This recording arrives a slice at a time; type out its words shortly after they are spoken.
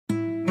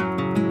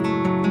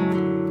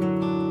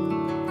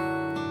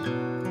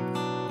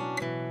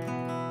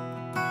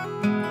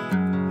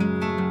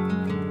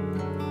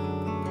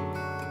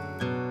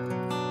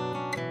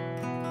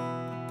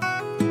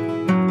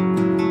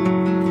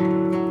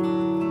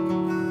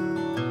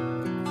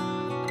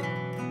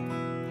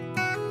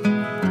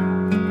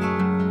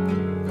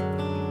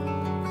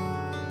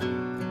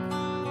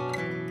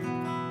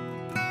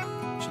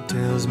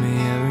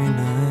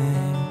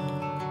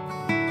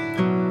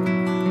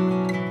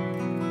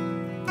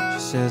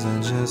says I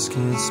just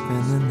can't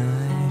spend the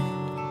night.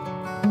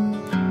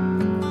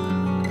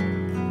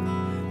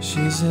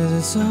 She says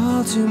it's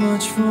all too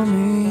much for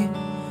me.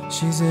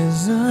 She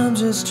says I'm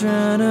just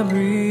trying to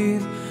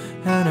breathe,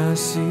 and I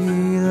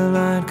see the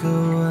light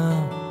go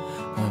out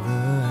of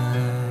her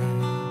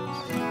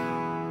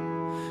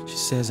eyes. She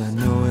says I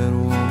know it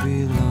won't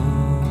be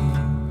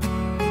long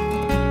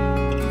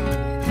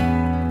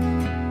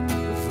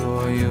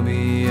before you'll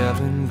be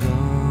up and gone.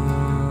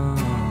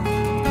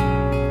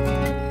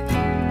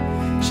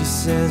 She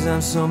says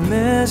I'm so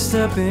messed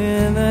up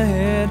in the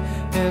head,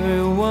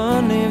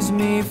 everyone leaves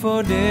me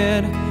for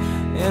dead,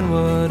 and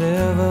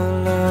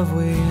whatever love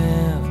we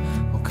have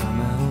will come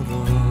out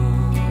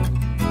wrong.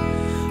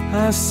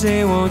 I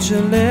say, won't you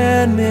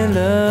let me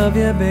love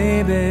you,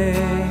 baby?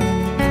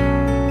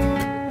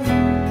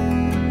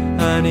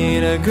 I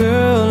need a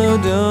girl who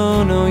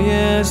don't know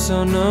yes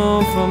or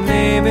no for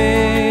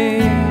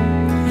maybe.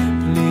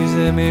 Please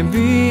let me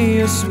be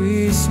your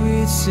sweet,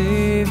 sweet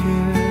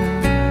savior.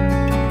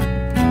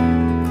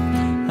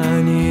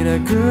 I need a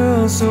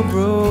girl so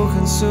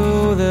broken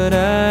so that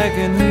I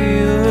can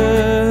heal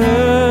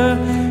her.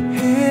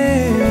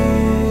 Hey.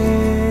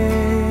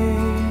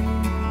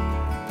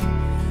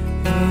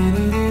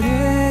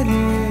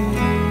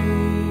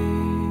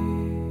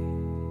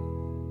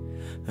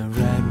 The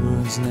right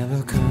words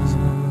never come,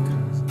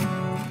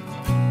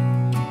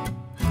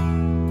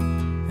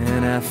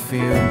 and I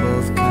feel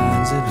both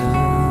kinds of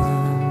dumb.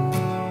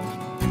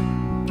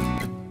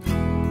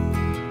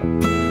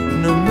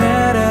 No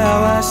matter how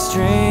I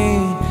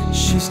strain,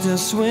 she's still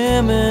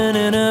swimming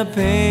in her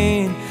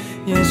pain.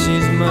 Yeah,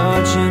 she's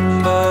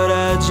marching, but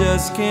I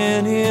just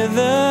can't hear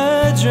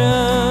the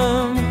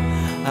drum.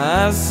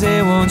 I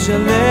say, won't you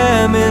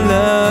let me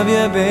love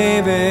you,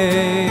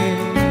 baby?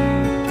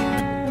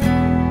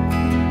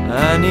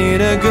 I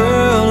need a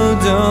girl who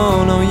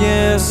don't know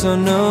yes or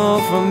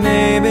no for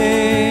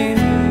maybe.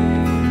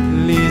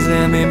 Please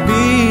let me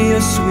be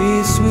a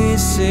sweet, sweet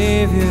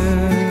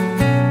savior.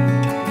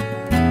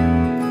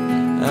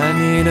 I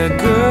need a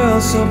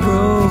girl so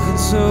broken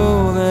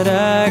so that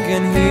I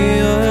can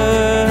heal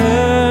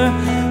her.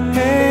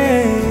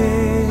 Hey.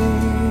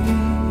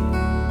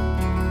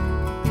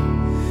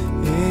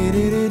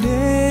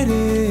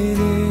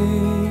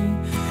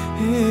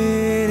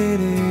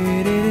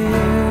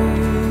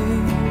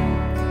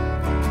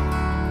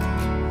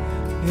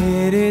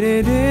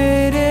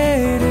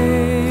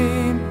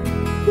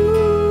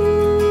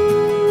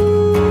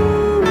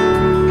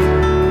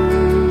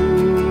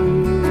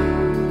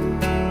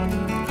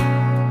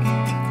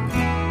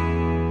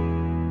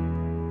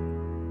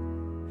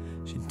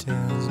 She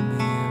tells me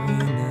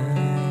every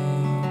night.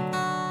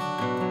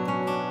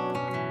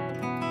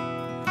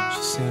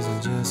 She says I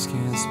just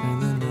can't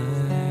spend the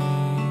night.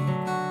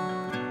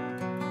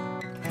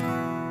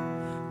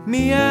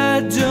 Me, I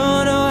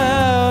don't know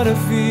how to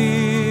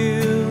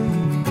feel.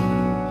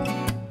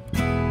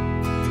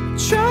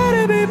 Try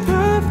to be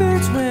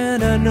perfect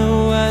when I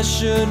know I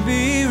should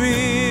be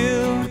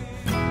real.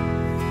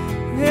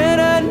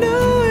 And I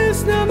know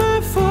it's not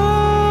my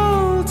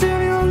fault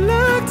if you're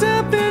locked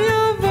up in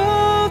your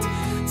vault.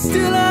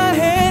 Still I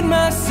hate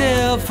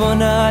myself for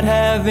not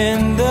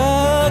having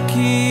the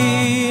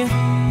key.